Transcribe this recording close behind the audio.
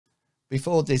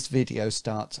Before this video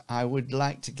starts, I would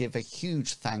like to give a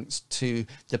huge thanks to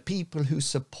the people who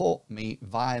support me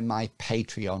via my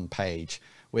Patreon page.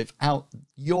 Without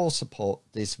your support,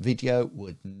 this video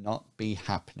would not be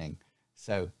happening.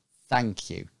 So thank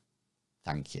you.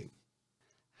 Thank you.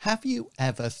 Have you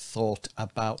ever thought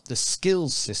about the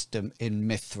skills system in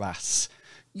Mythras?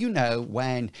 You know,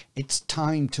 when it's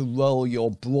time to roll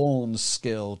your brawn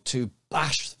skill to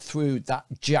bash through that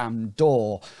jammed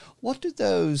door. What do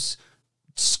those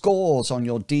scores on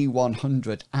your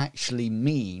D100 actually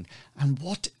mean? And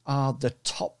what are the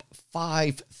top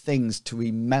 5 things to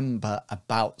remember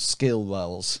about skill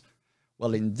rolls?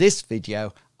 Well, in this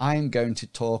video, I'm going to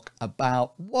talk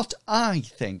about what I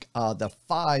think are the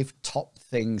 5 top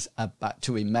things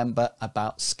to remember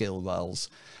about skill rolls.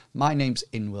 My name's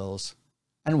Inwils,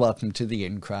 and welcome to the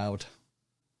In Crowd.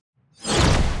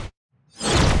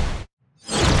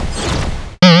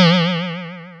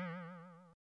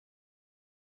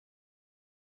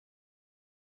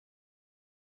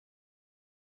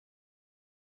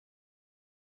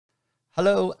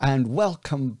 Hello and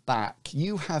welcome back.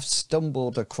 You have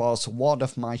stumbled across one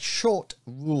of my short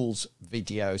rules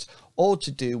videos, all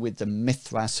to do with the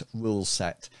Mythras rule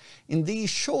set. In these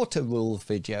shorter rule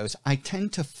videos, I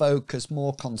tend to focus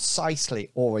more concisely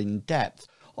or in depth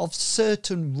of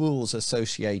certain rules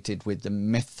associated with the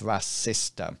Mythras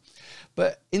system.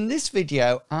 But in this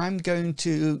video, I'm going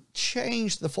to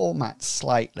change the format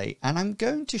slightly, and I'm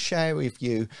going to share with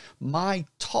you my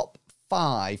top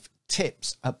 5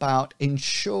 tips about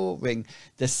ensuring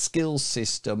the skill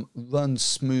system runs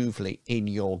smoothly in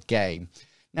your game.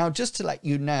 Now, just to let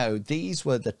you know, these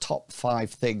were the top 5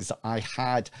 things that I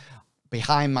had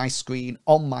behind my screen,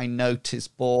 on my notice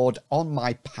board, on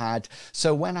my pad.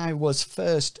 So when I was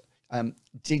first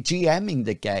GMing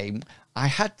the game, I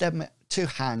had them to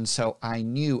hand, so I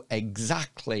knew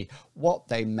exactly what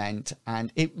they meant, and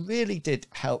it really did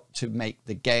help to make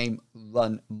the game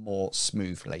run more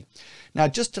smoothly. Now,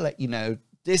 just to let you know,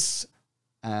 this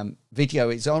video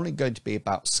is only going to be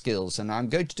about skills, and I'm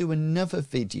going to do another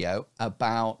video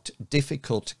about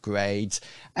difficult grades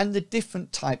and the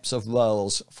different types of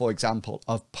roles, for example,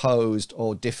 opposed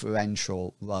or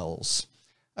differential roles.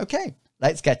 Okay,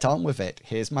 let's get on with it.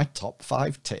 Here's my top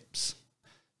 5 tips.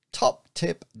 Top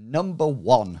tip number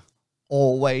 1,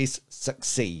 always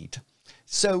succeed.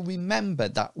 So remember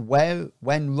that when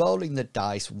rolling the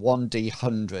dice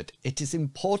 1d100, it is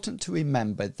important to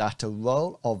remember that a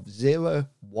roll of 0-1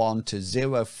 to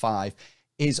 0-5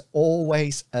 is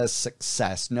always a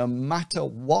success, no matter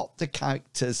what the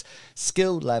character's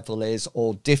skill level is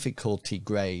or difficulty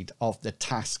grade of the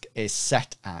task is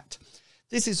set at.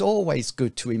 This is always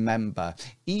good to remember,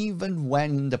 even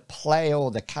when the player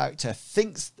or the character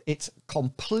thinks it's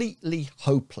completely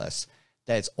hopeless,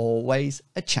 there's always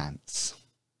a chance.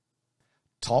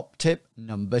 Top tip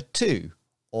number 2,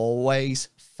 always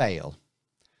fail.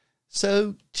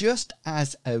 So just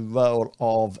as a roll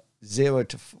of 0-1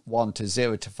 to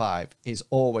 0-5 is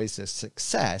always a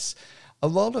success, a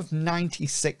roll of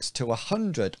 96 to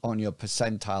 100 on your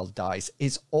percentile dice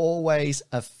is always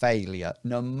a failure,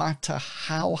 no matter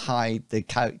how high the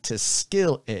character's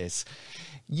skill is.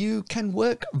 You can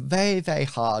work very, very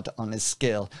hard on a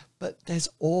skill, but there's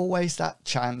always that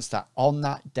chance that on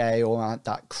that day or at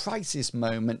that crisis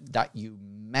moment that you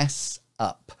mess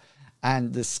up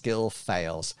and the skill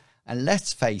fails. And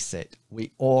let's face it,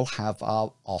 we all have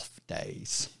our off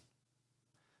days.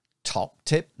 Top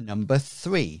tip number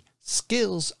 3.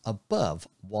 Skills above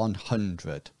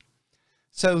 100.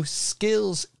 So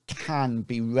skills can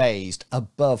be raised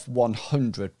above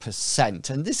 100%,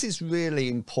 and this is really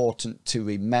important to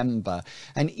remember.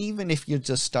 And even if you're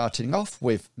just starting off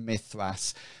with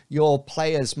Mythras, your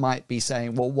players might be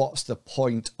saying, well, what's the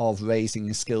point of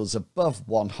raising skills above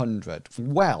 100?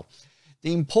 Well,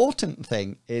 the important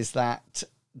thing is that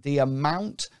the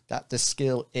amount that the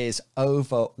skill is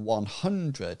over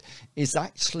 100 is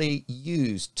actually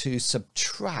used to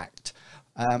subtract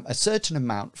a certain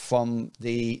amount from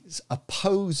the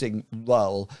opposing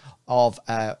roll of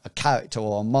a character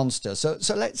or a monster. So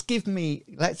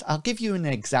I'll give you an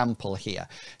example here.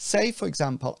 Say, for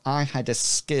example, I had a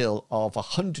skill of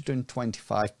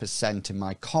 125% in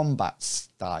my combat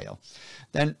style.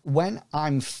 Then when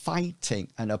I'm fighting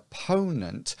an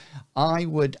opponent, I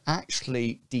would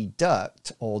actually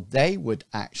deduct, or they would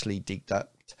actually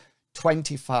deduct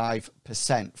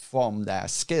 25% from their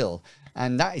skill.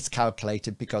 And that is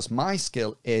calculated because my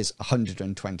skill is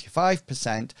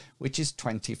 125%, which is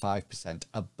 25%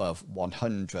 above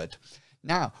 100.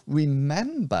 Now,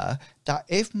 remember that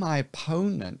if my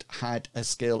opponent had a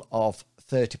skill of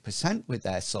 30% with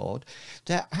their sword,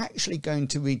 they're actually going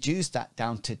to reduce that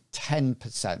down to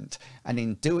 10%. And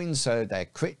in doing so, their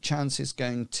crit chance is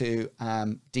going to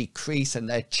decrease, and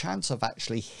their chance of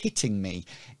actually hitting me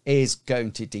is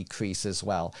going to decrease as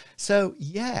well. So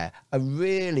yeah, a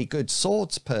really good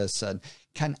swords person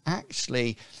can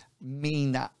actually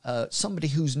mean that somebody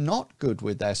who's not good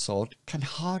with their sword can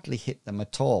hardly hit them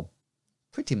at all.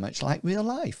 Pretty much like real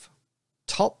life.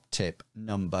 Top tip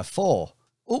number 4.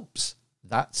 Oops,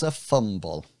 that's a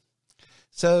fumble.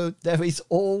 So there is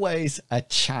always a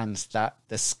chance that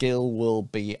the skill will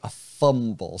be a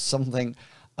fumble. Something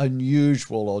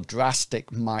unusual or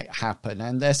drastic might happen.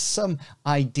 And there's some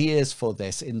ideas for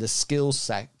this in the skills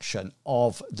section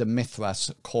of the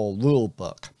Mythras core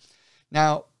rulebook.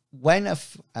 Now, when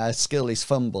a skill is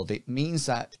fumbled, it means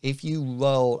that if you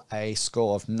roll a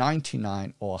score of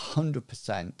 99 or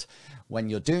 100% when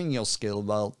you're doing your skill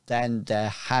roll, then there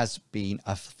has been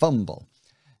a fumble.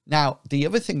 Now, the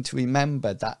other thing to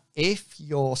remember that if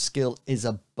your skill is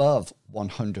above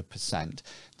 100%,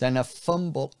 then a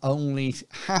fumble only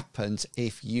happens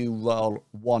if you roll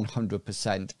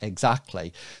 100%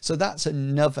 exactly. So that's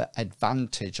another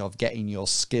advantage of getting your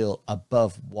skill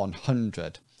above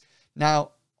 100.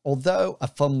 Now, although a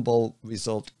fumble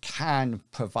result can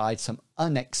provide some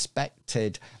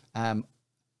unexpected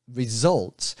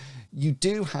results, you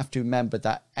do have to remember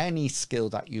that any skill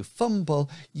that you fumble,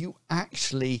 you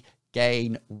actually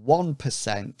gain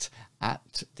 1%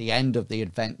 at the end of the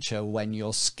adventure when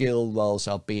your skill rolls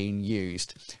are being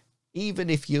used. Even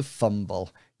if you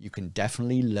fumble, you can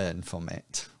definitely learn from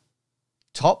it.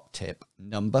 Top tip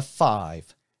number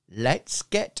 5. Let's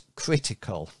get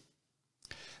critical.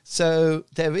 So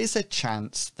there is a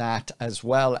chance that as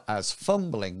well as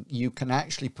fumbling, you can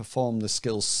actually perform the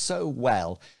skills so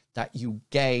well that you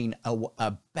gain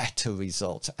a better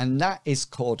result. And that is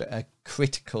called a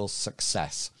critical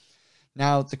success.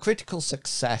 Now, the critical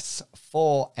success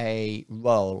for a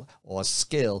roll or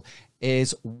skill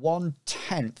is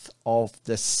 1/10 of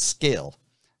the skill.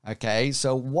 Okay,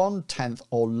 so 1/10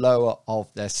 or lower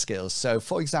of their skills. So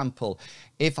for example,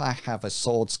 if I have a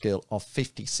sword skill of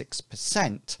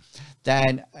 56%,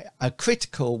 then a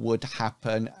critical would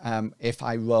happen if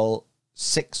I roll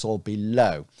 6 or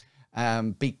below,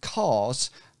 because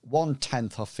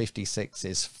 1/10 of 56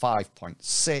 is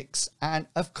 5.6. And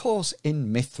of course,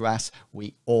 in Mythras,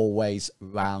 we always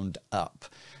round up.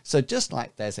 So just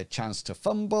like there's a chance to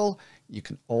fumble, you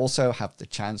can also have the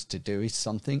chance to do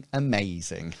something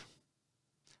amazing.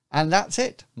 And that's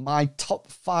it, my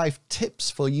top 5 tips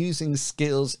for using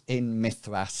skills in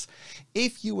Mythras.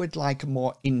 If you would like a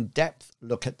more in-depth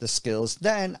look at the skills,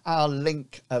 then I'll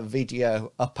link a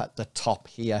video up at the top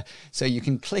here, so you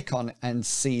can click on and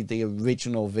see the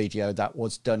original video that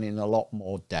was done in a lot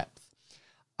more depth.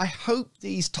 I hope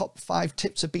these top 5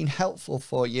 tips have been helpful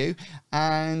for you.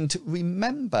 And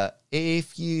remember,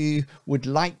 if you would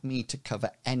like me to cover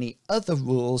any other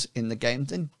rules in the game,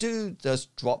 then do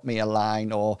just drop me a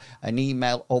line or an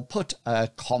email or put a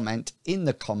comment in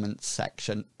the comments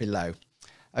section below.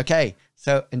 Okay,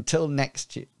 so until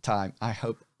next time, I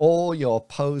hope all your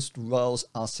post rolls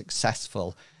are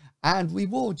successful and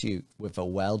reward you with a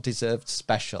well-deserved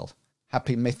special.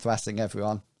 Happy Mythrasing,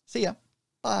 everyone. See ya.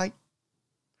 Bye.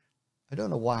 I don't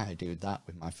know why I do that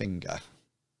with my finger.